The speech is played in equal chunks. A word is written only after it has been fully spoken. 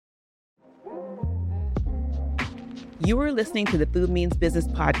You are listening to the Food Means Business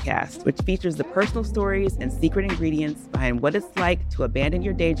podcast, which features the personal stories and secret ingredients behind what it's like to abandon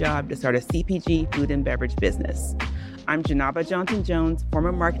your day job to start a CPG food and beverage business. I'm Janaba Johnson-Jones,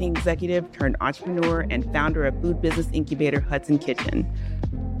 former marketing executive turned entrepreneur and founder of food business incubator Hudson Kitchen.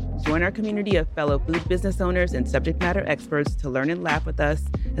 Join our community of fellow food business owners and subject matter experts to learn and laugh with us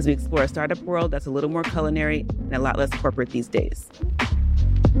as we explore a startup world that's a little more culinary and a lot less corporate these days.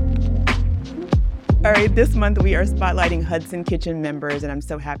 All right, this month we are spotlighting Hudson Kitchen members, and I'm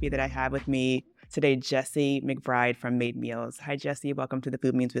so happy that I have with me today Jesse McBride from Made Meals. Hi, Jesse. Welcome to the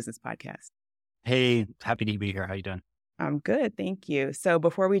Food Means Business podcast. Hey, happy to be here. How you doing? I'm good, thank you. So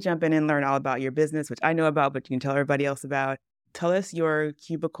before we jump in and learn all about your business, which I know about, but you can tell everybody else about, tell us your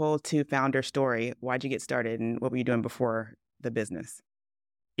Cubicle to founder story. Why'd you get started, and what were you doing before the business?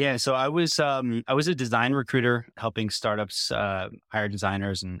 Yeah, so I was a design recruiter helping startups hire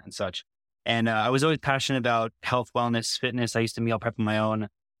designers and such. And I was always passionate about health, wellness, fitness. I used to meal prep on my own.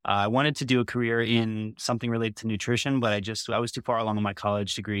 I wanted to do a career in something related to nutrition, but I was too far along in my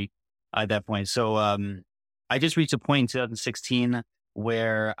college degree at that point. So I just reached a point in 2016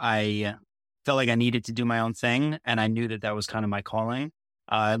 where I felt like I needed to do my own thing. And I knew that was kind of my calling.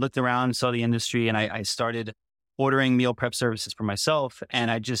 I looked around, saw the industry, and I started ordering meal prep services for myself.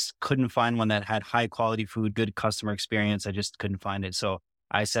 And I just couldn't find one that had high quality food, good customer experience. I just couldn't find it. So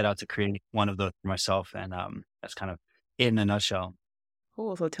I set out to create one of those for myself. And that's kind of it in a nutshell.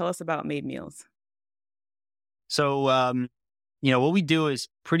 Cool. So tell us about Made Meals. So, what we do is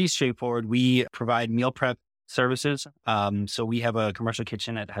pretty straightforward. We provide meal prep services. So we have a commercial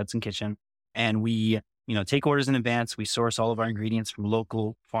kitchen at Hudson Kitchen, and we, take orders in advance. We source all of our ingredients from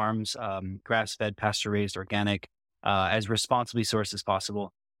local farms, grass-fed, pasture-raised, organic, as responsibly sourced as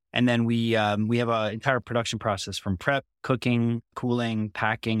possible. And then we have an entire production process from prep, cooking, cooling,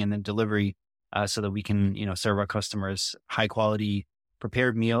 packing, and then delivery, so that we can, serve our customers high quality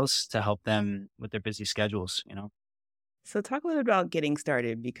prepared meals to help them with their busy schedules, So talk a little bit about getting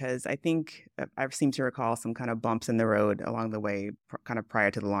started, because I think I seem to recall some kind of bumps in the road along the way, kind of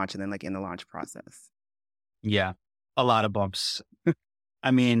prior to the launch and then like in the launch process. Yeah, a lot of bumps. I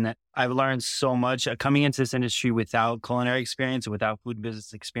mean, I've learned so much coming into this industry without culinary experience, without food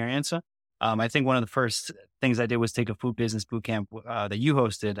business experience. I think one of the first things I did was take a food business boot camp that you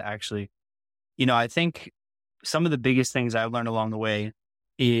hosted, actually. I think some of the biggest things I've learned along the way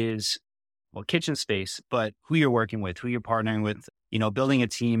is, kitchen space, but who you're working with, who you're partnering with. Building a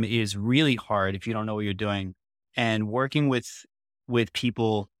team is really hard if you don't know what you're doing. And working with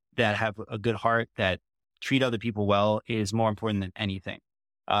people that have a good heart, that treat other people well, is more important than anything.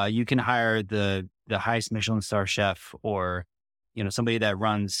 You can hire the highest Michelin star chef, or, somebody that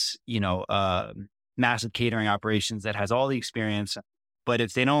runs, massive catering operations that has all the experience. But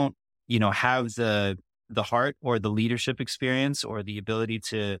if they don't, have the heart or the leadership experience or the ability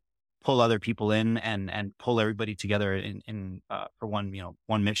to pull other people in and pull everybody together in for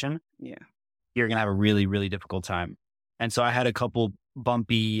one mission, yeah, you're going to have a really, really difficult time. And so I had a couple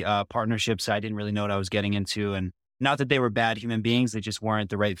bumpy partnerships I didn't really know what I was getting into. And not that they were bad human beings, they just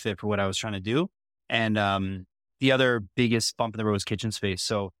weren't the right fit for what I was trying to do. And the other biggest bump in the road was kitchen space.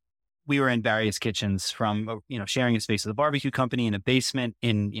 So we were in various kitchens, from, sharing a space with a barbecue company in a basement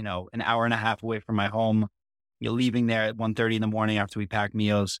in, an hour and a half away from my home, leaving there at 1:30 in the morning after we packed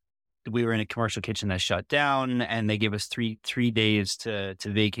meals. We were in a commercial kitchen that shut down, and they gave us three days to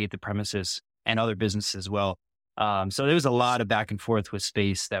vacate the premises, and other businesses as well. So there was a lot of back and forth with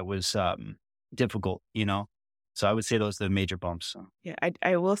space that was difficult, So I would say those are the major bumps. So. Yeah,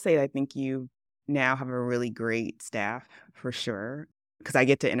 I will say I think you now have a really great staff, for sure, because I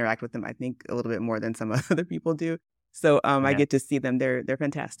get to interact with them, I think, a little bit more than some other people do. So Yeah. I get to see them. They're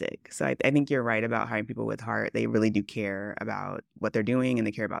fantastic. So I think you're right about hiring people with heart. They really do care about what they're doing, and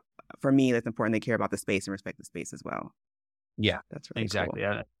they care about, for me, that's important. They care about the space and respect the space as well. Yeah, that's really exactly.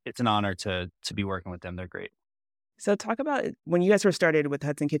 cool. Yeah, it's an honor to be working with them. They're great. So talk about when you guys were started with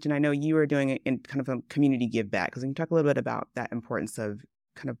Hudson Kitchen. I know you were doing it in kind of a community give back. Because can you talk a little bit about that importance of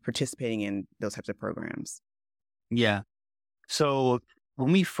kind of participating in those types of programs? Yeah. So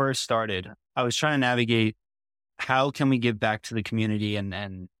when we first started, I was trying to navigate how can we give back to the community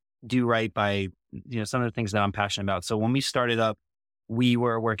and do right by, some of the things that I'm passionate about. So when we started up, we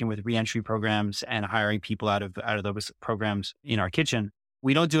were working with reentry programs and hiring people out of those programs in our kitchen.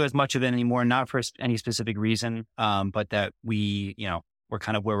 We don't do as much of it anymore, not for any specific reason, but that we, we're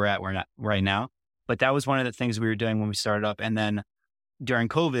kind of where we're not right now. But that was one of the things we were doing when we started up. And then during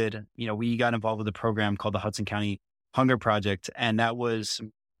COVID, we got involved with a program called the Hudson County Hunger Project. And that was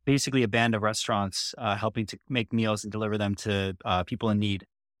basically a band of restaurants helping to make meals and deliver them to people in need,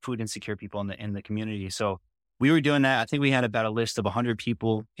 food insecure people in the community. So we were doing that. I think we had about a list of 100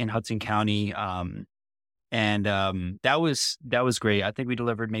 people in Hudson County. That was great. I think we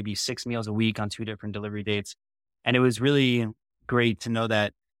delivered maybe 6 meals a week on 2 different delivery dates. And it was really great to know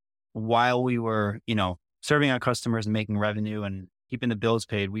that while we were, serving our customers and making revenue and keeping the bills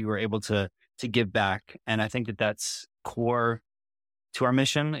paid, we were able to give back. And I think that that's core to our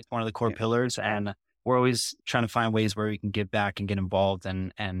mission. It's one of the core pillars. And we're always trying to find ways where we can give back and get involved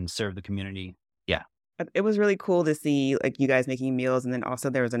and serve the community. Yeah. It was really cool to see like you guys making meals. And then also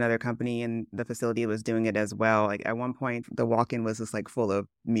there was another company in the facility that was doing it as well. Like at one point, the walk-in was just like full of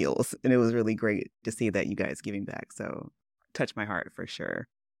meals. And it was really great to see that you guys giving back. So touched my heart for sure.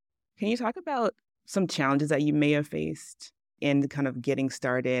 Can you talk about some challenges that you may have faced in kind of getting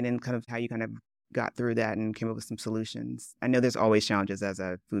started and kind of how you kind of got through that and came up with some solutions? I know there's always challenges as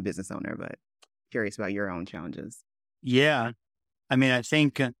a food business owner, but curious about your own challenges. Yeah. I mean, I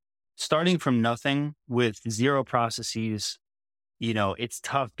think starting from nothing with 0 processes, it's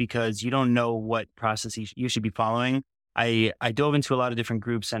tough because you don't know what processes you should be following. I dove into a lot of different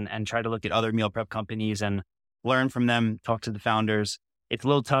groups and tried to look at other meal prep companies and learn from them, talk to the founders. It's a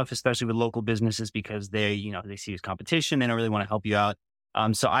little tough, especially with local businesses because they see it as competition. They don't really want to help you out.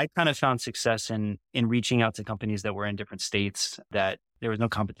 So I kind of found success in reaching out to companies that were in different states that there was no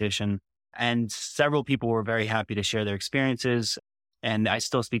competition. And several people were very happy to share their experiences. And I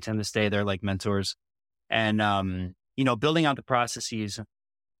still speak to them this day. They're like mentors. And, building out the processes,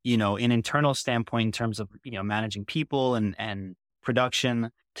 an internal standpoint in terms of, managing people and production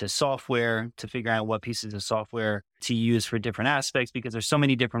to software, to figure out what pieces of software to use for different aspects, because there's so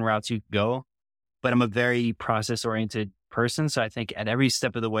many different routes you could go. But I'm a very process-oriented person. So I think at every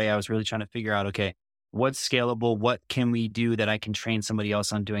step of the way, I was really trying to figure out, okay, what's scalable? What can we do that I can train somebody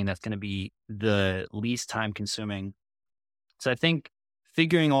else on doing that's going to be the least time consuming? So I think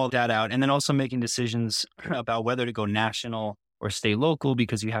figuring all that out and then also making decisions about whether to go national or stay local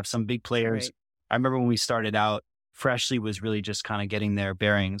because you have some big players. Right. I remember when we started out, Freshly was really just kind of getting their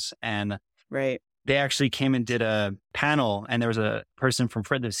bearings. And they actually came and did a panel, and there was a person from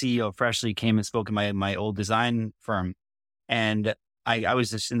the CEO of Freshly came and spoke at my old design firm. And I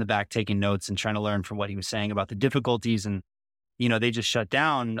was just in the back taking notes and trying to learn from what he was saying about the difficulties. And, they just shut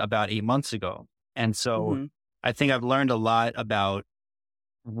down about 8 months ago. And so I think I've learned a lot about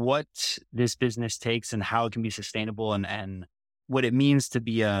what this business takes and how it can be sustainable and what it means to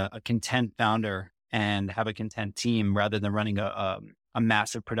be a content founder and have a content team rather than running a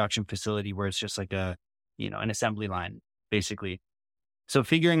massive production facility where it's just like an assembly line, basically. So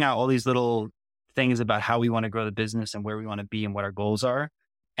figuring out all these little things about how we want to grow the business and where we want to be and what our goals are,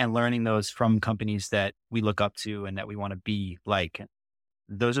 and learning those from companies that we look up to and that we want to be like.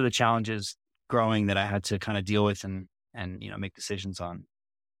 Those are the challenges growing that I had to kind of deal with and make decisions on.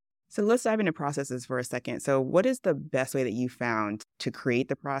 So let's dive into processes for a second. So what is the best way that you found to create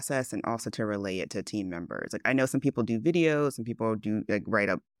the process and also to relay it to team members? Like I know some people do videos, some people do like write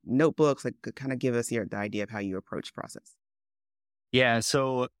up notebooks, like kind of give us the idea of how you approach process. Yeah.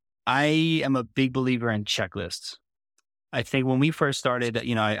 So I am a big believer in checklists. I think when we first started,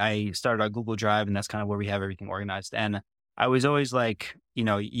 I started our Google Drive, and that's kind of where we have everything organized. And I was always like,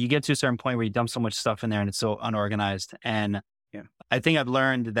 you get to a certain point where you dump so much stuff in there and it's so unorganized. And I think I've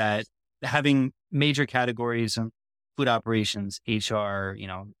learned that having major categories, food operations, HR,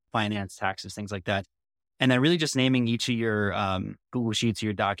 finance, taxes, things like that, and then really just naming each of your Google Sheets or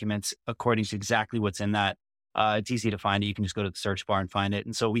your documents according to exactly what's in that. It's easy to find it. You can just go to the search bar and find it.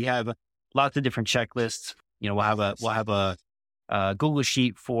 And so we have lots of different checklists. We'll have a Google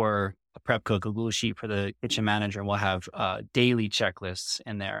Sheet for a prep cook, a Google Sheet for the kitchen manager, and we'll have daily checklists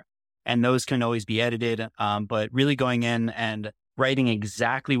in there. And those can always be edited, but really going in and writing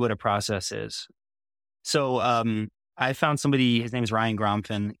exactly what a process is. So I found somebody, his name is Ryan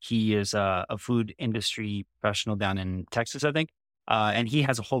Gromfin. He is a food industry professional down in Texas, I think. And he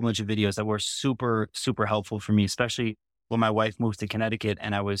has a whole bunch of videos that were super, super helpful for me, especially when my wife moved to Connecticut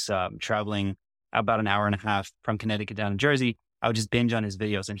and I was traveling about an hour and a half from Connecticut down to Jersey. I would just binge on his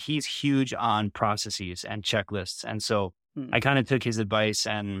videos, and he's huge on processes and checklists. And so I kind of took his advice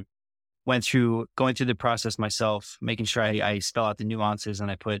and went through going through the process myself, making sure I spell out the nuances, and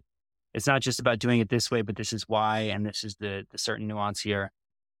I put, it's not just about doing it this way, but this is why, and this is the certain nuance here.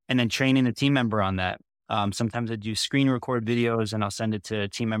 And then training the team member on that. Sometimes I do screen record videos and I'll send it to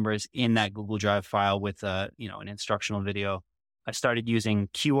team members in that Google Drive file with an instructional video. I started using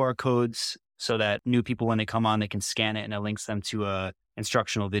QR codes so that new people, when they come on, they can scan it and it links them to a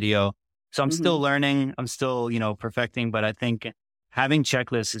instructional video. So I'm still learning, I'm still, perfecting, but I think having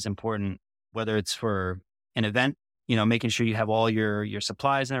checklists is important, whether it's for an event, making sure you have all your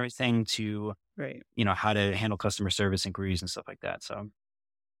supplies and everything to Right. how to handle customer service inquiries and stuff like that. So,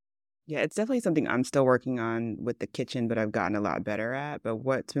 Yeah, it's definitely something I'm still working on with the kitchen, but I've gotten a lot better at. But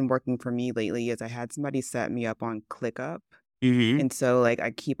what's been working for me lately is I had somebody set me up on ClickUp. hmm And so like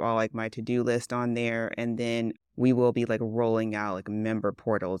I keep all like my to-do list on there, and then we will be like rolling out like member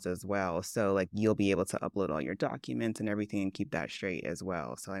portals as well. So like you'll be able to upload all your documents and everything and keep that straight as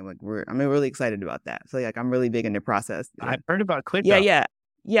well. So I'm really excited about that. So like I'm really big into process. Yeah. I've heard about Yeah, ClickUp. yeah.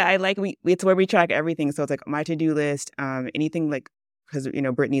 Yeah, I like it's where we track everything. So it's like my to-do list, anything like because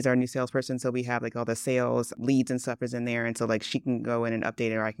Brittany's our new salesperson, so we have like all the sales leads and stuff is in there, and so like she can go in and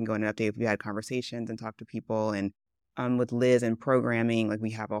update it, or I can go in and update if we had conversations and talk to people, and with Liz and programming, like we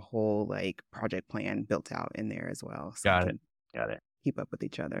have a whole like project plan built out in there as well, so we Got it. can Got it. keep up with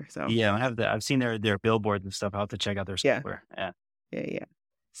each other. So Yeah, I've seen their billboards and stuff. I'll have to check out their yeah, software. Yeah. yeah, yeah.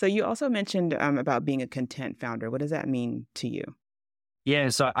 So you also mentioned about being a content founder. What does that mean to you? Yeah.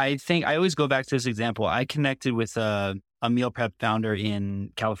 So I think I always go back to this example. I connected with a meal prep founder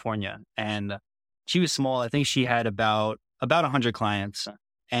in California, and she was small. I think she had about 100 clients.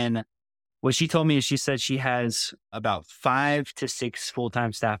 And what she told me is she said she has about 5 to 6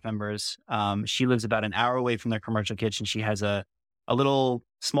 full-time staff members. She lives about an hour away from their commercial kitchen. She has a little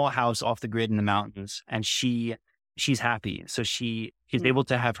small house off the grid in the mountains, and she's happy. So she is able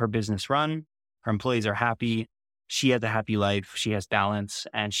to have her business run. Her employees are happy. She has a happy life. She has balance,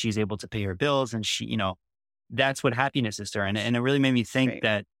 and she's able to pay her bills. And that's what happiness is to her. And it really made me think Right.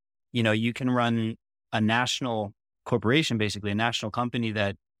 that, you can run a national corporation, basically a national company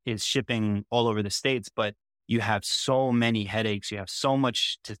that is shipping all over the States, but you have so many headaches. You have so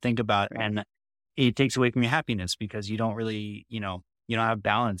much to think about, Right. and it takes away from your happiness because you don't really, you don't have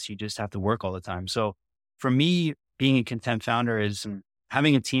balance. You just have to work all the time. So for me, being a content founder is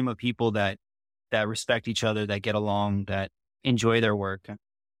having a team of people that respect each other, that get along, that enjoy their work.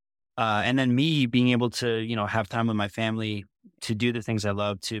 And then me being able to, have time with my family, to do the things I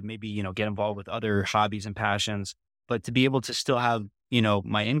love, to maybe, get involved with other hobbies and passions, but to be able to still have,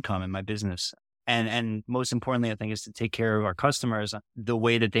 my income and my business. And most importantly, I think, is to take care of our customers the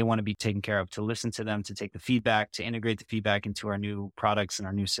way that they want to be taken care of, to listen to them, to take the feedback, to integrate the feedback into our new products and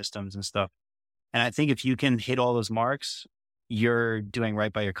our new systems and stuff. And I think if you can hit all those marks, you're doing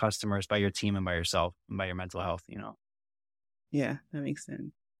right by your customers, by your team, and by yourself, and by your mental health. Yeah, that makes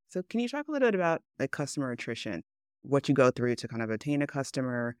sense. So can you talk a little bit about like customer attrition, what you go through to kind of attain a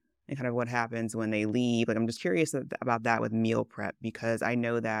customer and kind of what happens when they leave? Like, I'm just curious about that with meal prep, because I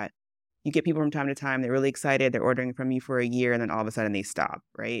know that you get people from time to time, they're really excited, they're ordering from you for a year, and then all of a sudden they stop,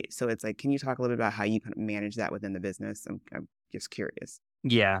 right? So it's like, can you talk a little bit about how you kind of manage that within the business? I'm just curious.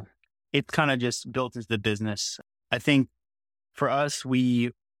 Yeah, it's kind of just built into the business. I think for us,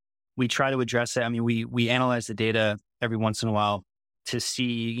 we try to address it. I mean, we analyze the data every once in a while to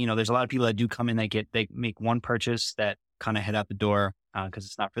see, there's a lot of people that do come in, they make one purchase that kind of head out the door because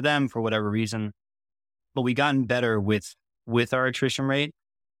it's not for them for whatever reason. But we gotten better with our attrition rate.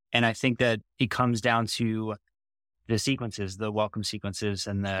 And I think that it comes down to the sequences, the welcome sequences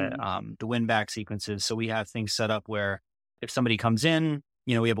and the win back sequences. So we have things set up where if somebody comes in,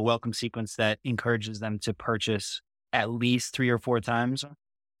 we have a welcome sequence that encourages them to purchase at least 3 or 4 times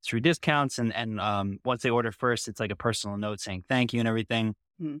through discounts. And once they order first, it's like a personal note saying thank you and everything.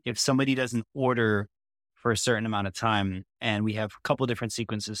 Mm. If somebody doesn't order for a certain amount of time, and we have a couple different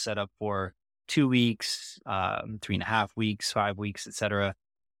sequences set up for 2 weeks, 3.5 weeks, 5 weeks, etc.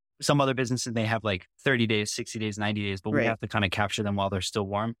 Some other businesses, they have like 30 days, 60 days, 90 days, but we Right. have to kind of capture them while they're still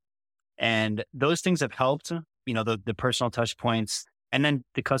warm. And those things have helped, the personal touch points, and then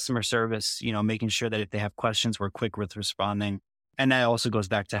the customer service, making sure that if they have questions, we're quick with responding. And that also goes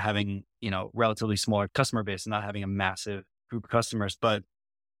back to having, relatively smaller customer base and not having a massive group of customers. But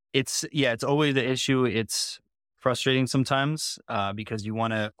it's always the issue. It's frustrating sometimes because you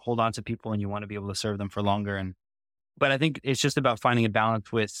want to hold on to people and you want to be able to serve them for longer. But I think it's just about finding a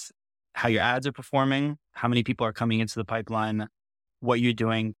balance with how your ads are performing, how many people are coming into the pipeline, what you're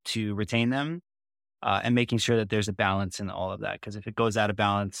doing to retain them, and making sure that there's a balance in all of that. Because if it goes out of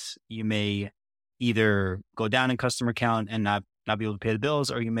balance, you may either go down in customer count and not be able to pay the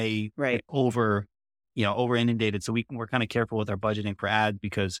bills, or you may Right. over inundated. So we're kind of careful with our budgeting for ads,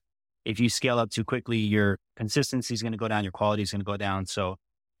 because if you scale up too quickly, your consistency is going to go down, your quality is going to go down. So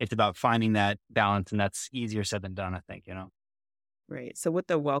it's about finding that balance, and that's easier said than done, I think, Right. So with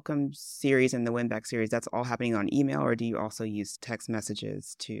the welcome series and the win back series, that's all happening on email, or do you also use text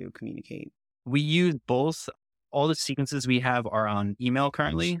messages to communicate? We use both. All the sequences we have are on email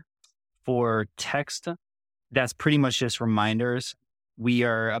currently. For text, that's pretty much just reminders. We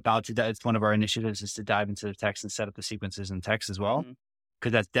are about to, it's one of our initiatives is to dive into the text and set up the sequences in text as well. Mhm.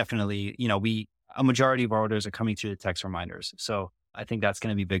 Cause that's definitely, a majority of our orders are coming through the text reminders. So I think that's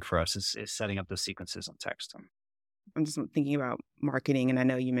going to be big for us is setting up those sequences on text. I'm just thinking about marketing, and I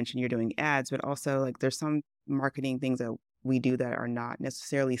know you mentioned you're doing ads, but also like there's some marketing things that we do that are not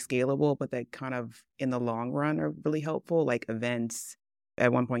necessarily scalable, but that kind of in the long run are really helpful, like events.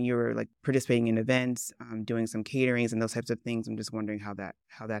 At one point, you were like participating in events, doing some caterings and those types of things. I'm just wondering how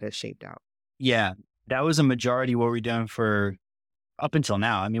that has shaped out. Yeah, that was a majority what we're doing for up until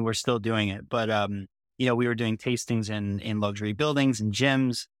now. I mean, we're still doing it, but we were doing tastings in luxury buildings and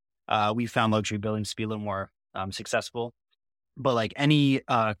gyms. We found luxury buildings to be a little more successful, but like any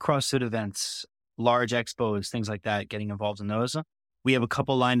CrossFit events, large expos, things like that, getting involved in those. We have a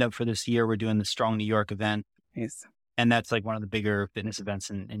couple lined up for this year. We're doing the Strong New York event. Nice. And that's like one of the bigger fitness events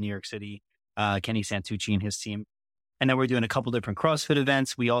in New York City, Kenny Santucci and his team. And then we're doing a couple different CrossFit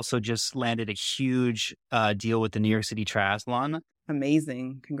events. We also just landed a huge deal with the New York City Triathlon.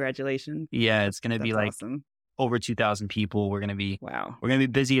 Amazing. Congratulations. Yeah, it's going to be like awesome. over 2,000 people. We're going to be, wow. We're going to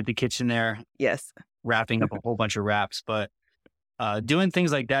be busy at the kitchen there. Yes. Wrapping up a whole bunch of wraps, but doing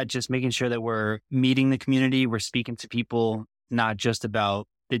things like that, just making sure that we're meeting the community. We're speaking to people, not just about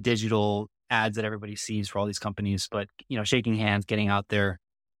the digital ads that everybody sees for all these companies, but, shaking hands, getting out there,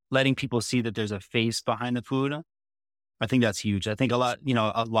 letting people see that there's a face behind the food. I think that's huge. I think a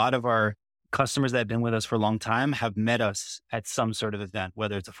lot of our customers that have been with us for a long time have met us at some sort of event,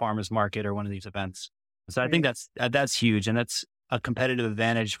 whether it's a farmer's market or one of these events. So I think that's huge. And that's a competitive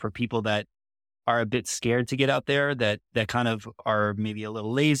advantage for people that are a bit scared to get out there, that kind of are maybe a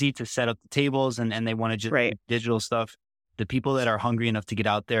little lazy to set up the tables and they want to just do digital stuff. The people that are hungry enough to get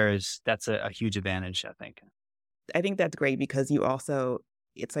out there that's a huge advantage, I think. I think that's great because you also,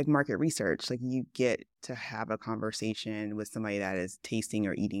 it's like market research. Like you get to have a conversation with somebody that is tasting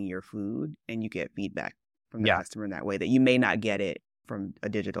or eating your food and you get feedback from the customer in that way that you may not get it from a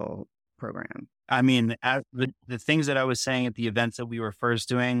digital program. I mean, the things that I was saying at the events that we were first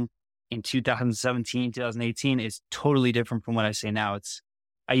doing in 2017, 2018 is totally different from what I say now.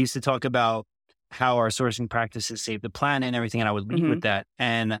 I used to talk about how our sourcing practices save the planet and everything, and I would lead with that.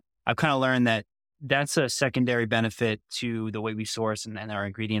 And I've kind of learned that that's a secondary benefit to the way we source and our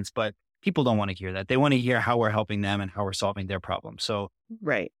ingredients, but people don't want to hear that. They want to hear how we're helping them and how we're solving their problem. So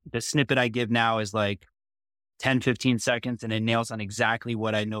the snippet I give now is like 10, 15 seconds, and it nails on exactly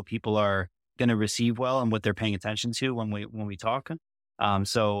what I know people are going to receive well and what they're paying attention to when we talk.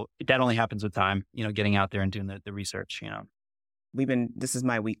 So that only happens with time, getting out there and doing the research, This is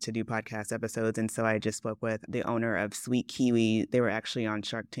my week to do podcast episodes. And so I just spoke with the owner of Sweet Kiwi. They were actually on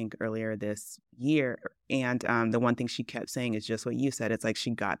Shark Tank earlier this year. And the one thing she kept saying is just what you said. It's like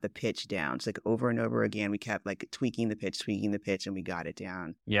she got the pitch down. It's like over and over again, we kept like tweaking the pitch, and we got it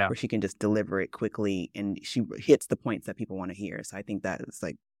down. Yeah. Where she can just deliver it quickly and she hits the points that people want to hear. So I think that is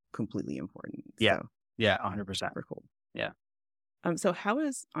like completely important. Yeah. So, yeah. 100%. Super cool. Yeah. So how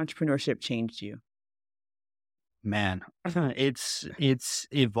has entrepreneurship changed you? Man, it's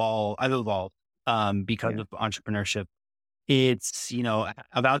evolved. I've evolved because of entrepreneurship. It's,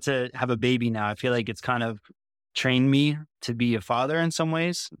 about to have a baby now. I feel like it's kind of trained me to be a father in some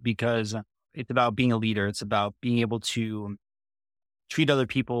ways because it's about being a leader. It's about being able to treat other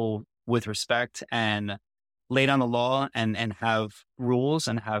people with respect and lay down the law and have rules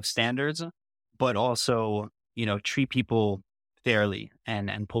and have standards, but also, treat people fairly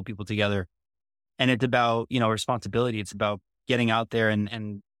and pull people together. And it's about, responsibility. It's about getting out there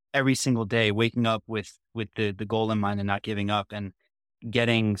and every single day waking up with the goal in mind and not giving up and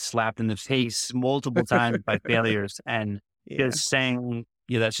getting slapped in the face multiple times by failures and just saying,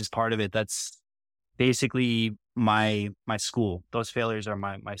 that's just part of it. That's basically my school. Those failures are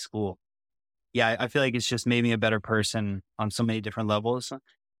my school. Yeah, I feel like it's just made me a better person on so many different levels.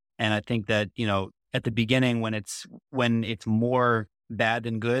 And I think that, at the beginning when it's more bad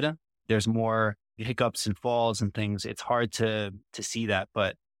than good, there's more hiccups and falls and things. It's hard to see that.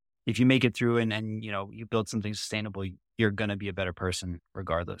 But if you make it through and you build something sustainable, you're going to be a better person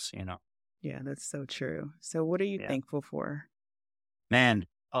regardless, Yeah, that's so true. So what are you thankful for? Man,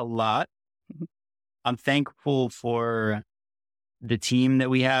 a lot. I'm thankful for the team that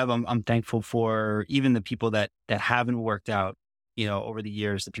we have. I'm thankful for even the people that haven't worked out, over the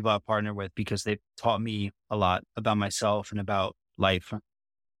years, the people I've partnered with, because they've taught me a lot about myself and about life.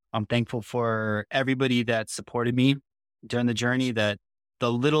 I'm thankful for everybody that supported me during the journey, that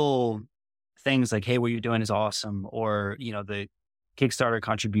the little things like, hey, what you're doing is awesome. Or, the Kickstarter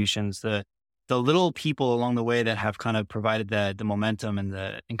contributions, the little people along the way that have kind of provided the momentum and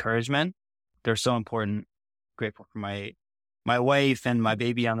the encouragement. They're so important. Grateful for my wife and my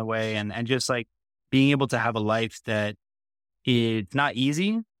baby on the way and just like being able to have a life that it's not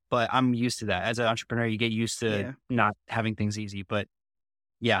easy, but I'm used to that. As an entrepreneur, you get used to not having things easy. But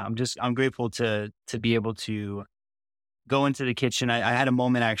yeah, I'm grateful to be able to go into the kitchen. I had a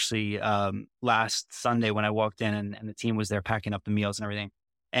moment actually last Sunday when I walked in and the team was there packing up the meals and everything.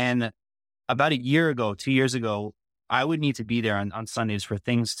 And about 2 years ago, I would need to be there on Sundays for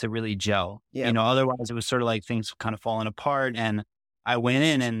things to really gel. Yeah. Otherwise it was sort of like things kind of falling apart. And I went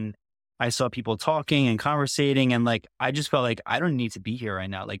in and I saw people talking and conversating, and like I just felt like I don't need to be here right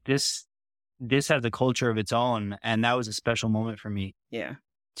now. Like this has a culture of its own, and that was a special moment for me. Yeah.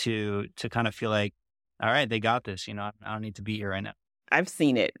 To kind of feel like, all right, they got this. I don't need to be here right now. I've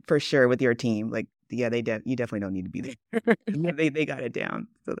seen it for sure with your team. Like, yeah, you definitely don't need to be there. They got it down.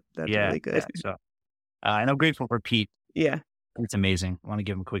 So that's really good. Yeah, so, and I'm grateful for Pete. Yeah. It's amazing. I want to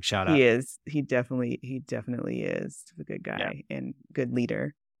give him a quick shout out. He is. He definitely is. He's a good guy and good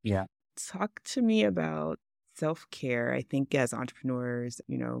leader. Yeah. Talk to me about self-care. I think as entrepreneurs,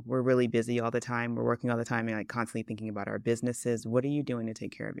 we're really busy all the time. We're working all the time and like constantly thinking about our businesses. What are you doing to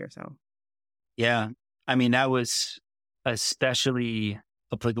take care of yourself? Yeah. I mean, that was especially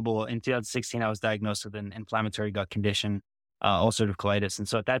applicable. In 2016, I was diagnosed with an inflammatory gut condition, ulcerative colitis. And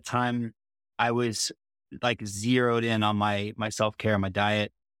so at that time, I was like zeroed in on my self-care, my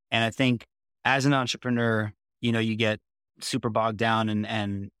diet. And I think as an entrepreneur, you get super bogged down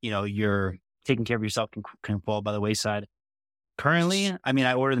and you're taking care of yourself can fall by the wayside. Currently, I mean,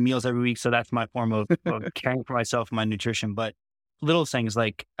 I order the meals every week, so that's my form of caring for myself and my nutrition. But little things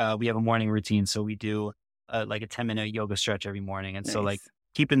like we have a morning routine, so we do like a 10-minute yoga stretch every morning, and so like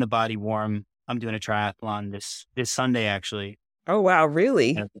keeping the body warm. I'm doing a triathlon this Sunday actually. Oh wow,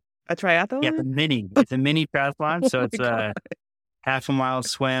 really? A triathlon? Yeah, it's a mini triathlon, so it's a half a mile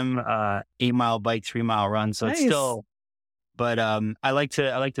swim, 8-mile bike, 3-mile run. So it's still, but I like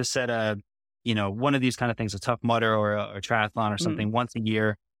to set one of these kind of things, a Tough Mudder or a triathlon or something once a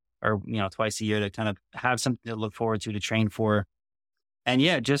year or, twice a year to kind of have something to look forward to train for. And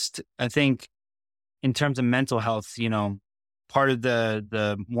yeah, just, I think in terms of mental health, part of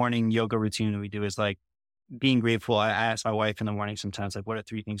the morning yoga routine that we do is like being grateful. I ask my wife in the morning sometimes, like, what are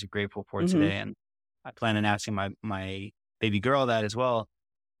 3 things you're grateful for today? And I plan on asking my baby girl that as well.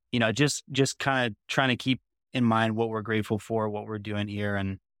 Just kind of trying to keep in mind what we're grateful for, what we're doing here.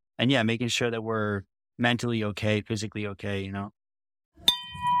 And yeah, making sure that we're mentally okay, physically okay,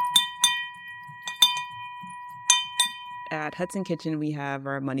 At Hudson Kitchen, we have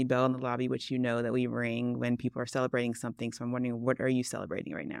our money bell in the lobby, which that we ring when people are celebrating something. So I'm wondering, what are you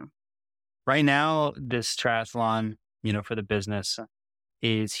celebrating right now? Right now, this triathlon, for the business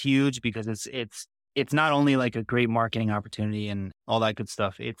is huge because it's not only like a great marketing opportunity and all that good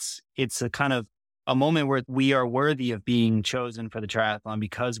stuff. It's a kind of a moment where we are worthy of being chosen for the triathlon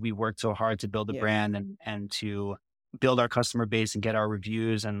because we worked so hard to build a brand and to build our customer base and get our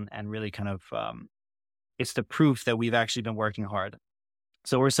reviews and really kind of, it's the proof that we've actually been working hard.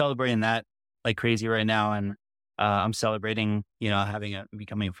 So we're celebrating that like crazy right now. And I'm celebrating,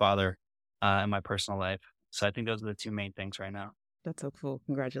 becoming a father in my personal life. So I think those are the 2 main things right now. That's so cool.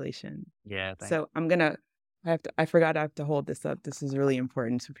 Congratulations. Yeah. Thanks. So I forgot I have to hold this up. This is really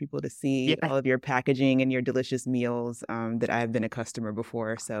important for people to see all of your packaging and your delicious meals that I've been a customer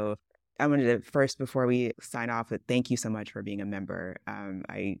before. So I wanted to first, before we sign off, thank you so much for being a member.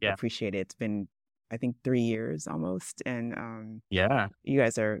 I appreciate it. It's been, I think, 3 years almost. And you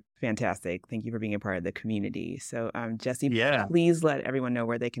guys are fantastic. Thank you for being a part of the community. So Jesse, please let everyone know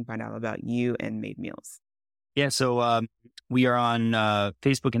where they can find out about you and Made Meals. Yeah. So we are on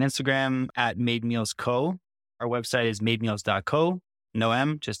Facebook and Instagram at Made Meals Co. Our website is mademeals.co, no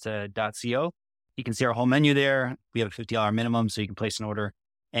M, just .co. You can see our whole menu there. We have a $50 minimum, so you can place an order.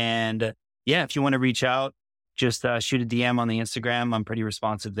 And if you want to reach out, just shoot a DM on the Instagram. I'm pretty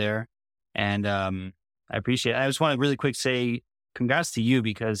responsive there. And I appreciate it. I just want to really quick say congrats to you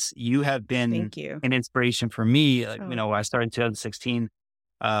because you have been an inspiration for me. I started in 2016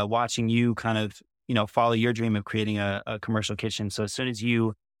 watching you kind of, follow your dream of creating a commercial kitchen. So as soon as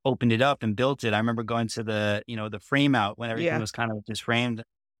you opened it up and built it, I remember going to the frame out when everything was kind of just framed.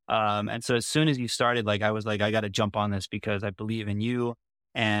 And so as soon as you started, I was like, I got to jump on this because I believe in you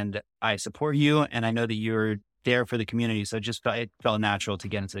and I support you. And I know that you're there for the community. So it felt natural to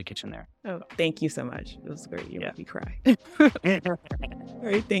get into the kitchen there. Oh, thank you so much. It was great. You made me cry. All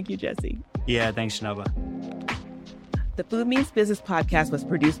right. Thank you, Jesse. Yeah. Thanks, Shanaba. The Food Means Business podcast was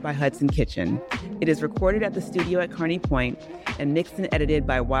produced by Hudson Kitchen. It is recorded at the studio at Kearney Point and mixed and edited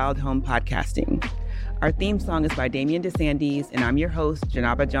by Wild Home Podcasting. Our theme song is by Damian DeSandes, and I'm your host,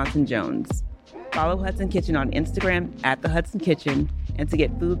 Janaba Johnson-Jones. Follow Hudson Kitchen on Instagram at The Hudson Kitchen, and to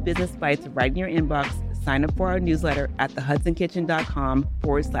get food business bites right in your inbox, sign up for our newsletter at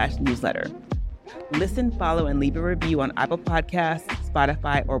thehudsonkitchen.com/newsletter. Listen, follow, and leave a review on Apple Podcasts,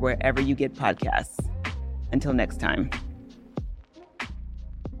 Spotify, or wherever you get podcasts. Until next time.